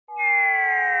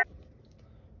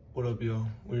What up, y'all?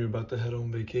 We're about to head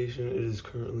on vacation. It is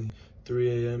currently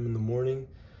 3 a.m. in the morning,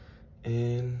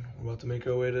 and we're about to make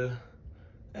our way to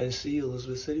SC,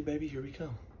 Elizabeth City, baby. Here we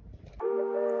come.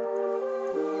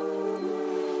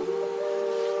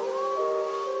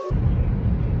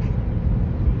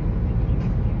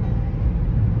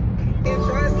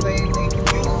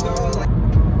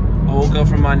 I woke up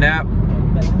from my nap.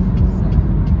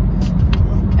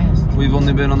 We've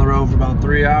only been on the road for about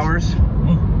 3 hours.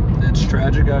 It's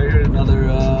tragic out here. Another, is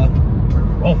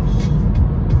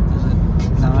it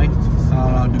 9? I don't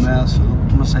know how to do math, so I'm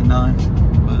gonna say 9,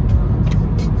 but.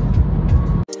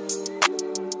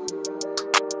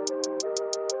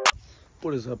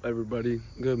 What is up, everybody?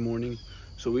 Good morning.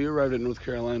 So we arrived at North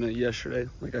Carolina yesterday.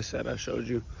 Like I said, I showed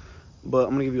you, but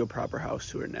I'm gonna give you a proper house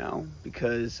tour now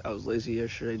because I was lazy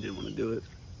yesterday, didn't want to do it.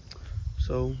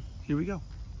 So here we go.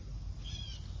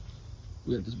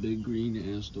 We got this big green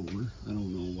ass door. I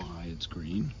don't know why it's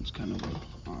green. It's kind of an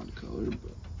odd color,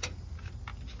 but.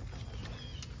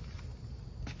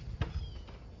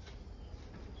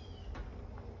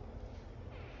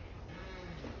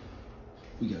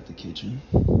 We got the kitchen,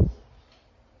 the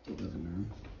living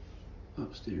room,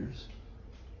 upstairs.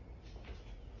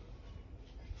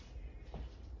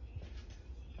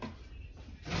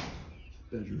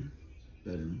 Bedroom,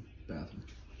 bathroom.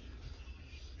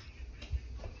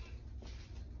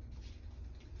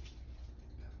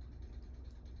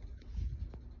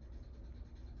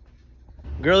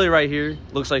 Girlie right here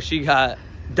looks like she got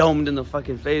domed in the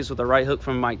fucking face with a right hook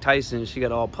from Mike Tyson. She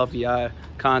got all puffy eye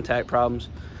contact problems.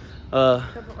 But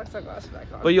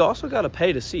you also gotta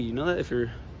pay to see. You know that if you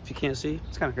can't see,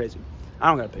 it's kind of crazy. I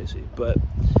don't gotta pay to see, but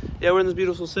yeah, we're in this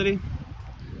beautiful city.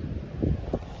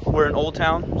 We're in Old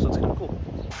Town, so it's kind of cool.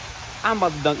 I'm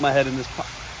about to dunk my head in this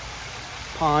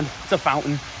pond. It's a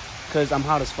fountain because I'm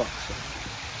hot as fuck. So.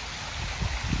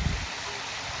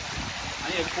 I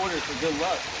need a quarter for good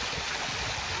luck.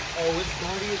 Oh, it's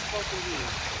dirty as fucking here.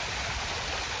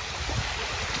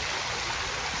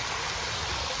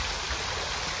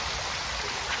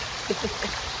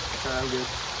 I'm good.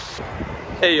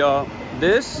 Hey y'all,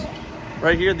 this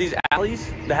right here, these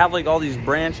alleys that have like all these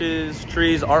branches,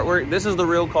 trees, artwork, this is the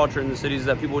real culture in the cities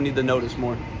that people need to notice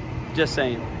more. Just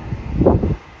saying.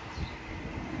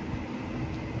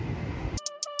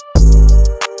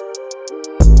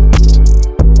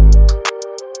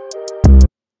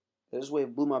 This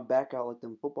wave blew my back out like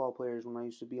them football players when I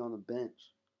used to be on the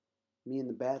bench. Me in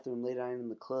the bathroom, later on in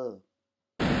the club.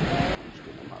 I'm just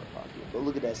getting them out of pocket. But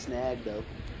look at that snag, though.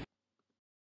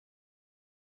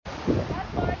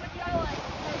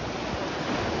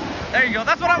 There you go.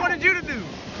 That's what I wanted you to do. You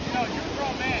know, you're a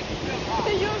grown man.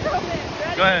 You're a grown man.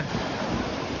 Ready? Go ahead.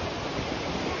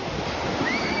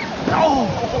 Oh!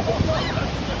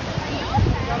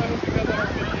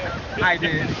 I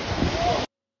did.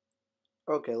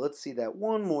 Okay, let's see that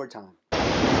one more time.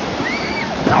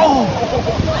 Oh!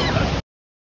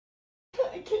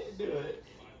 I can't do it.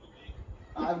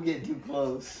 I'm getting too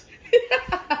close.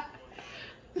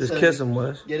 Just kiss him,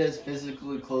 Wes. Get as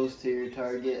physically close to your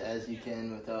target as you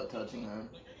can without touching them.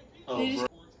 Oh, bro.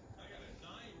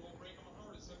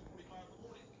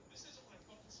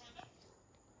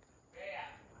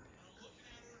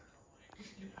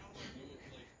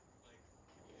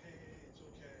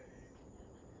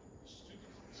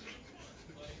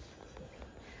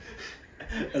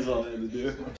 That's all I had to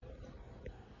do.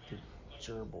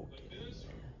 Gerbil.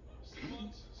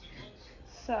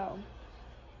 So,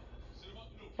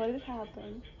 what had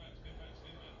happened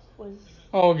was...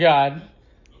 Oh, God.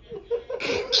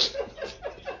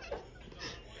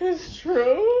 It's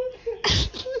true?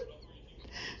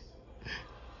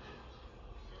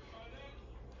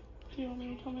 Do you want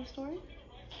me to tell my story?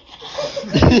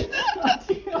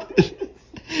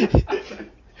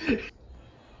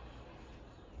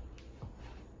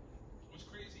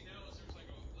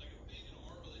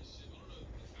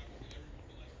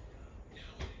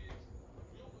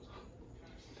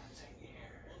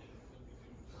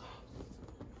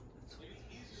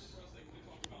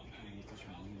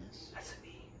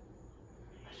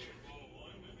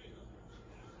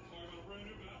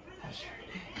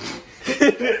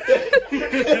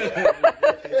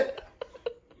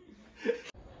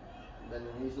 Bend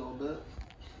your knees a little bit.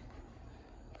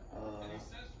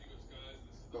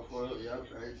 Go for it. Yep,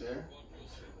 right there.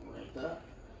 Like that.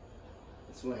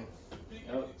 Swing.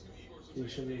 Yep. You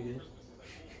should be good.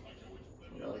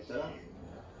 Go like that.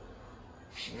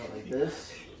 Go like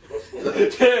this.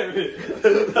 Damn it!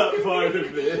 That's not part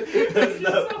of it. That's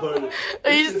not part of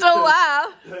it. You still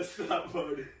laugh. That's not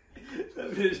part of it.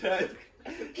 That bitch had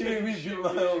gave me shit my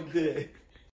own dick.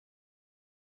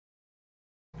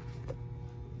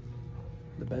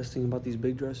 best thing about these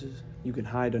big dresses, you can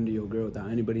hide under your girl without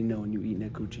anybody knowing you eating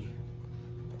that coochie.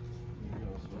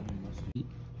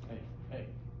 Hey, hey.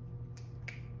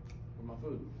 Where's my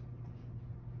food?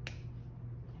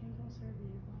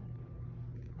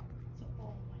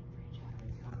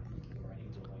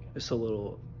 It's a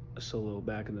little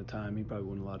back in the time. He probably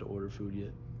wasn't allowed to order food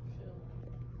yet.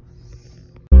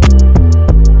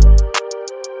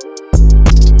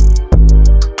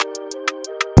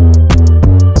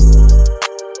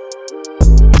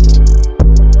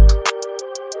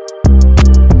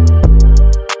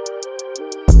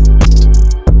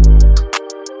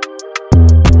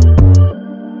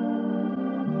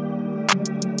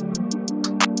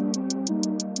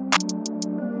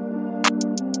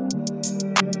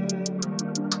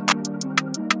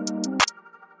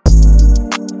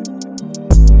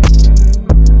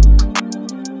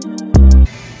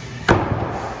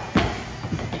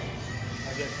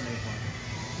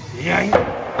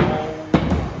 Yeah.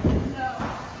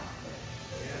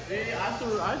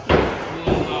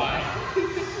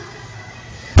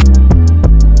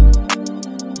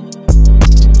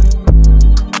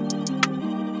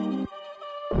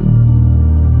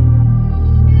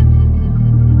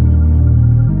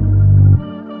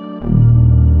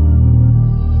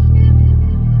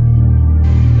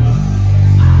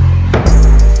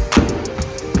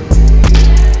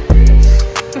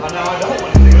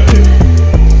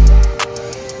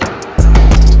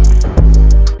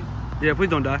 Yeah, please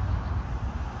don't die.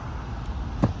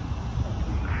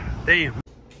 Damn.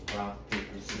 Rock,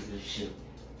 paper, scissors, shoot.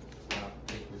 Rock,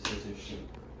 paper, scissors, shoot.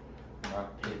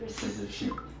 Rock, paper, scissors,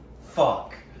 shoot.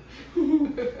 Fuck.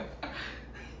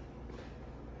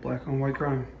 Black on white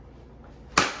crime.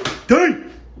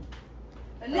 Dang!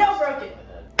 A nail broke it.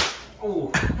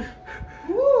 Oh.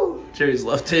 Jerry's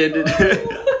left-handed.